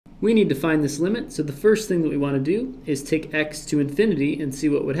We need to find this limit, so the first thing that we want to do is take x to infinity and see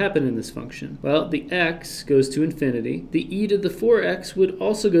what would happen in this function. Well, the x goes to infinity. The e to the 4x would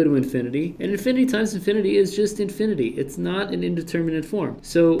also go to infinity, and infinity times infinity is just infinity. It's not an indeterminate form.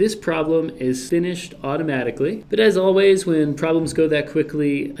 So this problem is finished automatically. But as always, when problems go that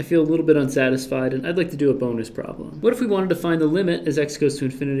quickly, I feel a little bit unsatisfied, and I'd like to do a bonus problem. What if we wanted to find the limit as x goes to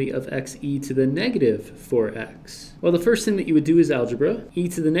infinity of x e to the negative 4x? Well, the first thing that you would do is algebra. E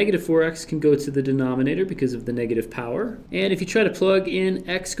to the negative 4x can go to the denominator because of the negative power. And if you try to plug in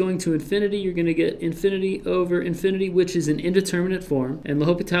x going to infinity, you're going to get infinity over infinity, which is an indeterminate form, and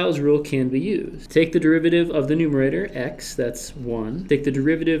L'Hopital's rule can be used. Take the derivative of the numerator, x, that's 1. Take the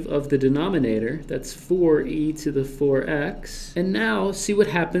derivative of the denominator, that's 4e to the 4x. And now see what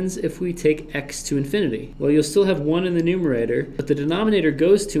happens if we take x to infinity. Well, you'll still have 1 in the numerator, but the denominator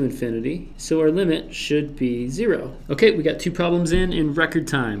goes to infinity, so our limit should be 0. Okay, we got 2 problems in record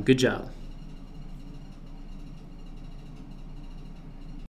time. Good job.